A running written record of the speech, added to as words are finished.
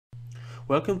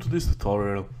Welcome to this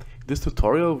tutorial. In this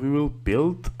tutorial we will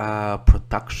build a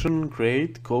production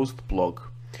grade Ghost blog.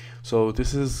 So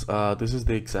this is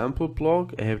the example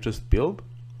blog I have just built.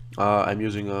 I'm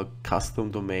using a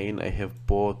custom domain I have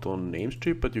bought on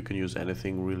Namestrip, but you can use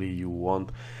anything really you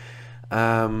want.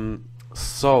 I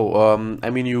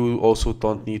mean, you also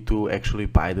don't need to actually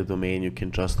buy the domain. You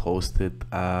can just host it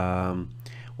on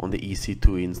the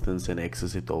EC2 instance and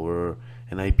access it over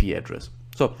an IP address.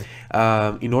 So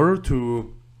in order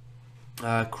to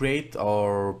create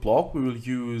our blog, we will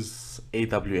use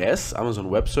AWS, Amazon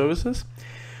Web Services,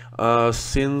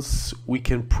 since we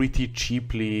can pretty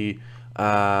cheaply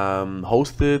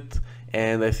host it,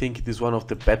 and I think it is one of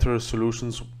the better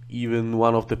solutions, even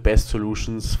one of the best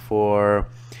solutions for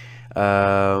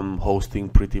hosting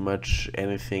pretty much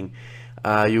anything.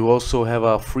 You also have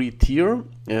a free tier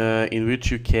in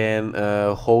which you can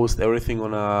host everything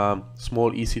on a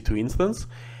small EC2 instance,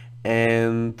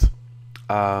 and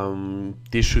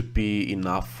this should be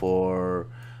enough for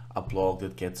a blog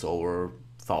that gets over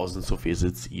thousands of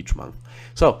visits each month.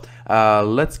 So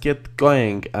let's get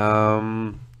going.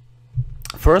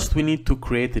 First we need to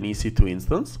create an EC2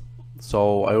 instance.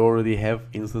 So I already have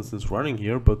instances running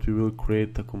here, but we will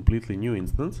create a completely new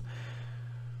instance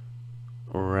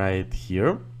right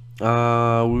here. We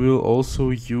will also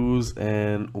use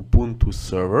an Ubuntu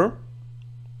server.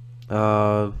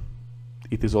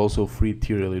 It is also free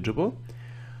tier eligible.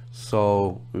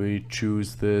 So we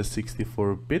choose the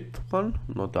 64-bit one,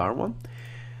 not the ARM one.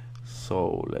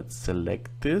 So let's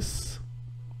select this.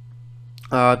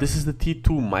 This is the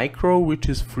T2 Micro, which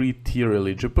is free tier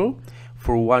eligible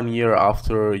for 1 year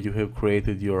after you have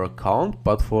created your account,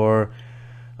 but for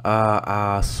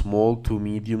a small to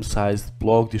medium-sized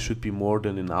blog, this should be more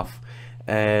than enough.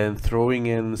 And throwing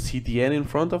in CDN in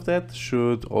front of that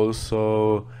should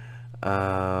also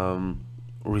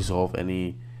resolve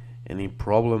any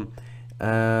problem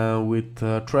with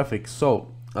traffic. So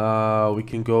we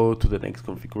can go to the next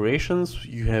configurations.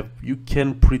 You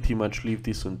can pretty much leave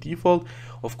this on default.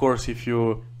 Of course, if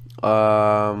you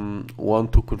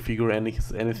want to configure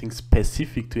anything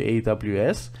specific to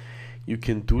AWS, you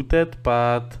can do that,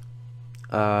 but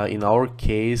in our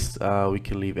case we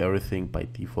can leave everything by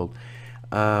default.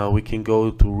 We can go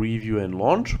to review and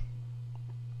launch.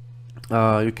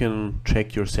 You can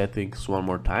check your settings one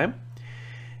more time,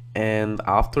 and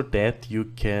after that you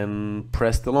can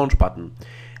press the launch button.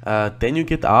 Then you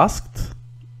get asked,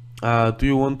 do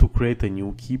you want to create a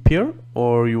new key pair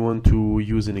or you want to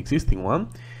use an existing one?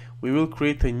 We will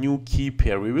create a new key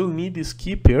pair. We will need this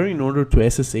key pair in order to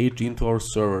SSH into our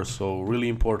server, so really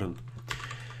important.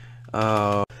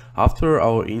 After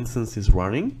our instance is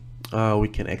running, we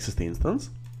can access the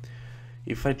instance.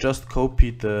 If I just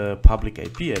copy the public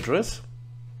IP address,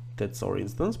 that's our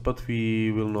instance, but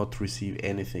we will not receive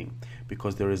anything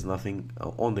because there is nothing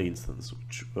on the instance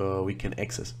which we can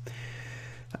access.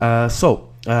 I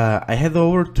head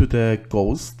over to the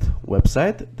Ghost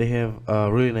website. They have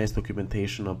a really nice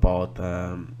documentation about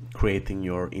creating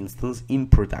your instance in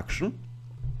production.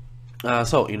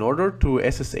 So in order to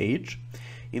SSH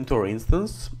into our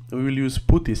instance, we will use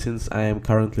PuTTY, since I am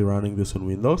currently running this on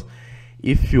Windows.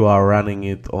 If you are running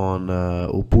it on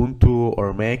Ubuntu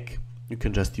or Mac, you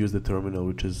can just use the terminal,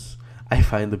 which is, I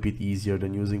find, a bit easier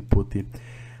than using PuTTY.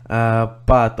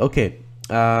 But okay,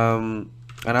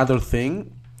 another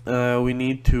thing, we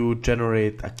need to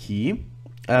generate a key.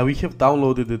 We have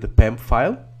downloaded the PEM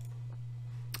file,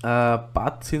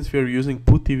 but since we are using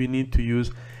PuTTY, we need to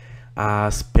use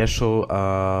a special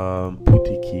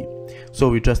PuTTY key. So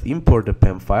we just import the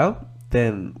PEM file,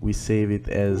 then we save it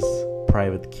as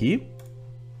private key.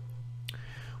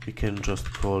 We can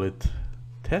just call it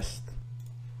test.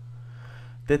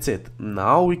 That's it.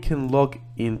 Now we can log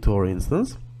into our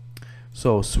instance.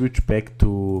 So switch back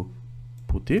to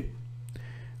PuTTY,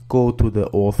 go to the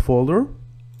auth folder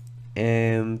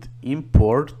and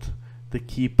import the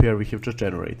key pair we have just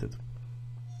generated.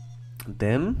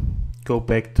 Then go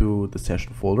back to the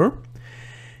session folder,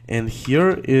 and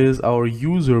here is our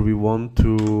user we want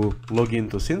to log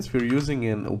into. Since we're using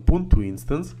an Ubuntu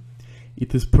instance,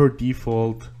 it is per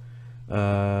default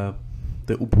the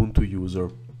Ubuntu user.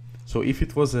 So if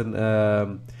it was an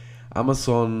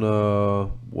Amazon,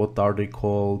 what are they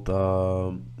called,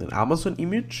 an Amazon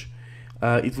image,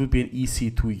 it would be an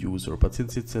EC2 user, but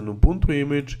since it's an Ubuntu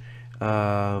image,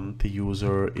 the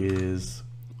user is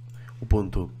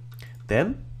Ubuntu.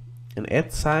 Then an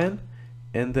 @ sign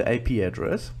and the IP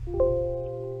address.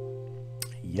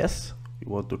 Yes, we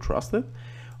want to trust it.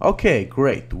 Okay,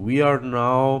 great. We are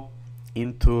now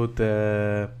into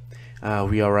the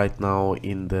we are right now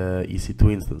in the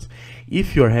EC2 instance.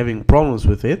 If you're having problems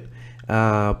with it,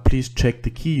 please check the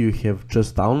key you have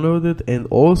just downloaded, and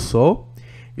also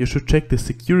you should check the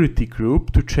security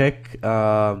group to check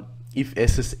if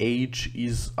SSH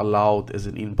is allowed as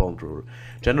an inbound rule.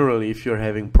 Generally, if you're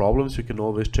having problems, you can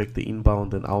always check the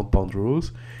inbound and outbound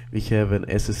rules. We have an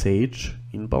SSH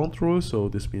inbound rule, so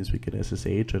this means we can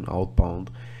SSH, and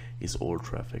outbound is all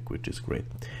traffic, which is great.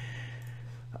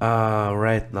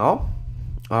 Right now,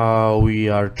 we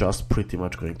are just pretty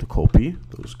much going to copy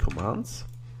those commands.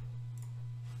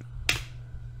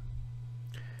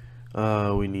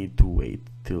 We need to wait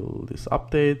till this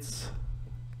updates.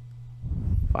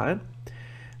 Fine.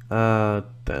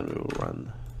 Then we will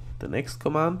run the next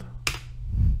command.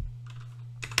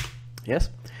 Yes.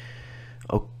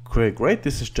 Okay, great.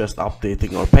 This is just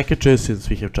updating our packages since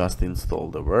we have just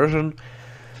installed the version.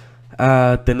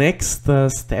 The next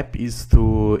step is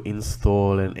to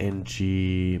install an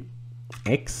NGX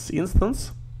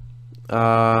instance.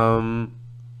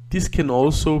 This can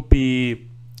also be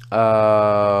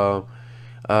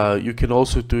you can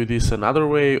also do this another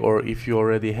way, or if you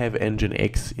already have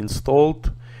Nginx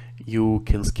installed, you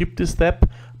can skip this step,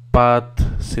 but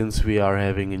since we are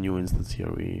having a new instance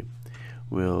here, we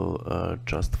will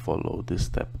just follow this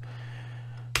step.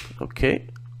 Okay,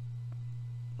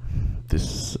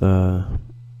 this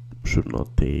should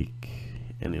not take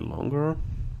any longer.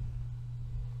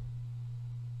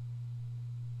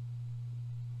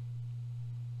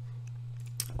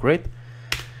 Great.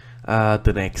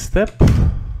 The next step,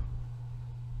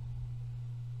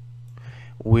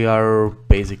 we are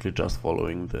basically just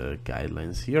following the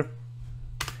guidelines here.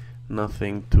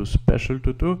 Nothing too special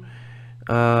to do.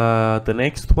 The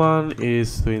next one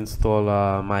is to install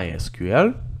a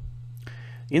MySQL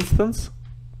instance.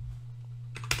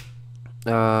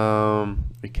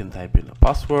 We can type in a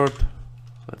password.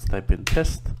 Let's type in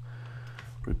test.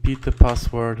 Repeat the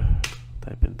password.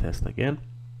 Type in test again.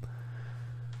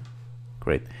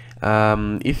 Great.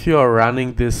 If you are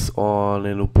running this on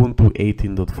an Ubuntu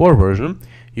 18.4 version,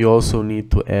 you also need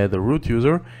to add a root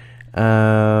user.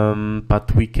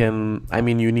 But we can,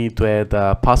 you need to add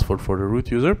a password for the root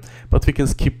user, but we can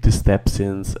skip this step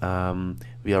since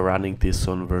we are running this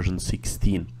on version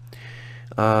 16.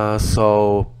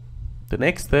 So the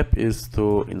next step is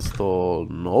to install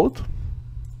Node.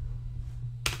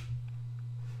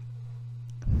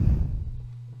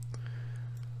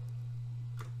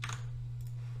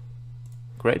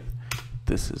 Great,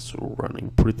 this is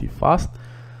running pretty fast.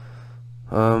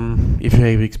 If you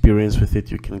have experience with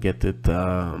it, you can get it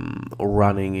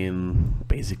running in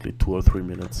basically 2 or 3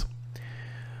 minutes.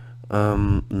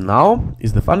 Now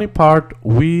is the funny part.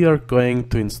 We are going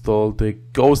to install the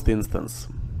Ghost instance.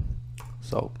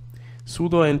 So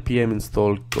sudo npm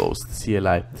install Ghost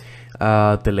CLI.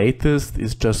 The latest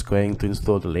is just going to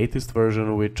install the latest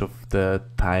version, which of the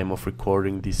time of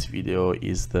recording this video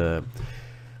is the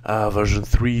version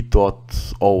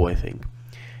 3.0, I think.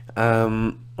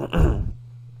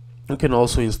 You can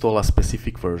also install a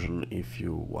specific version if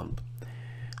you want.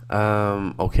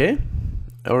 Okay,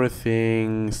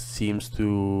 everything seems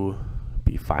to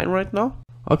be fine right now.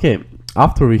 Okay,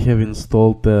 after we have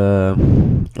installed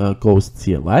the Ghost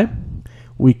CLI,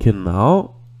 we can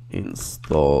now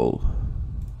install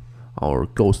our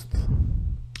Ghost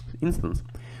instance.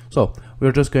 So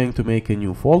we're just going to make a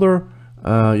new folder.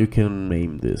 You can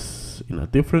name this in a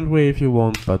different way if you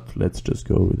want, but let's just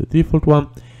go with the default one.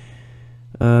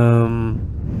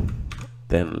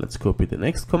 Then let's copy the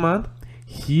next command.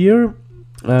 Here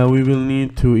we will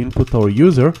need to input our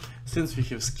user. Since we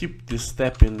have skipped this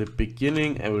step in the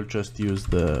beginning, I will just use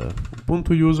the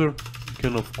Ubuntu user. You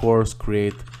can of course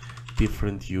create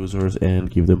different users and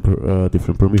give them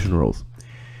different permission roles.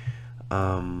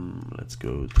 Let's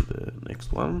go to the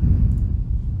next one.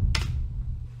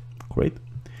 Great.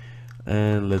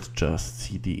 And let's just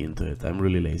cd into it. I'm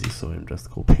really lazy, so I'm just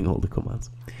copying all the commands.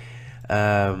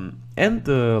 And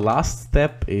the last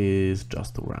step is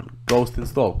just to run Ghost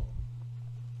install,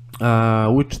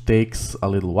 which takes a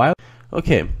little while.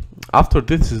 Okay, after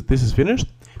this is finished,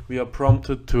 we are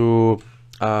prompted to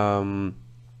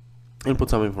input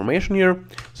some information here.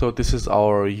 So this is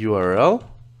our URL.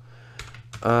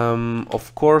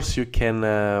 Of course, you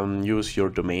can use your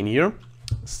domain here.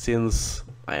 Since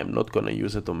I am not going to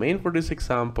use a domain for this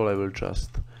example, I will just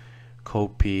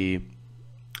copy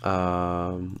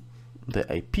the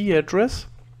IP address.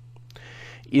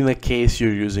 In a case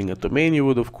you're using a domain, you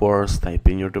would of course type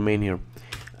in your domain here.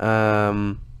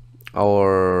 Our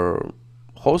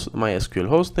MySQL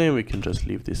hostname, we can just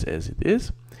leave this as it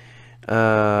is.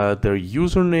 Their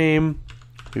username,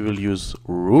 we will use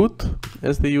root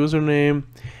as the username,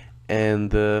 and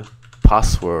the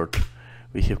password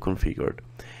we have configured.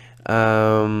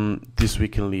 This we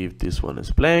can leave this one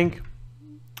as blank.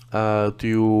 Do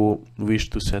you wish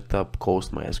to set up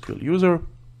Ghost MySQL user?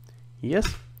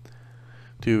 Yes.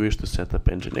 Do you wish to set up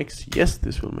Nginx? Yes,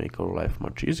 this will make our life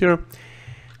much easier.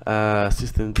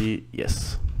 Systemd,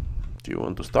 yes. Do you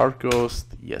want to start Ghost?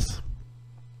 Yes.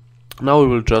 Now we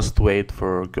will just wait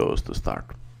for Ghost to start.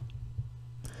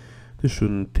 This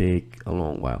shouldn't take a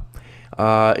long while.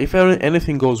 If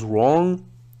anything goes wrong,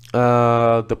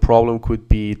 the problem could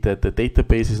be that the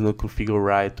database is not configured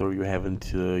right, or you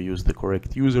haven't used the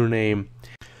correct username.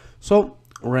 So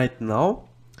right now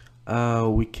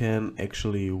we can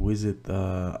actually visit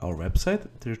our website.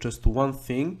 There's just one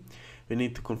thing we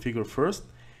need to configure first,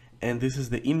 and this is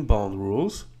the inbound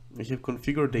rules. We have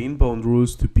configured the inbound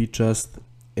rules to be just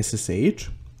SSH.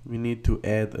 We need to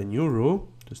add a new rule.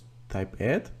 Just type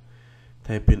add,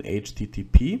 type in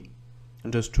HTTP,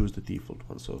 and just choose the default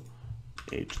one. So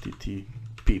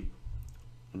HTTP,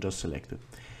 and just select it.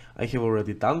 I have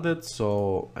already done that,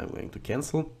 so I'm going to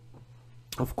cancel.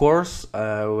 Of course,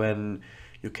 when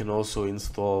you can also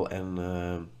install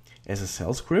an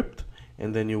SSL script,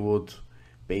 and then you would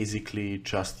basically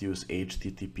just use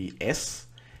HTTPS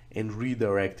and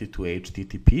redirect it to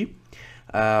HTTP.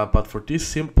 But for this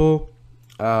simple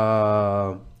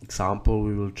example,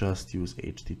 we will just use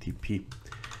HTTP.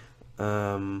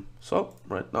 So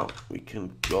right now we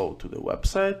can go to the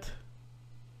website,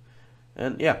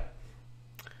 and yeah,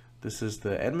 this is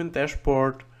the admin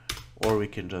dashboard, or we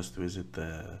can just visit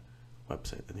the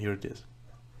website, and here it is.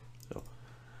 So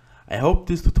I hope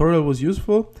this tutorial was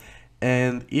useful,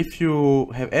 and if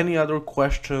you have any other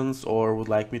questions or would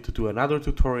like me to do another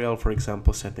tutorial, for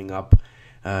example setting up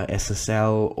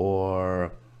SSL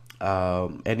or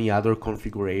any other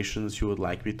configurations you would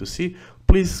like me to see,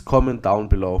 please comment down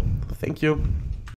below. Thank you.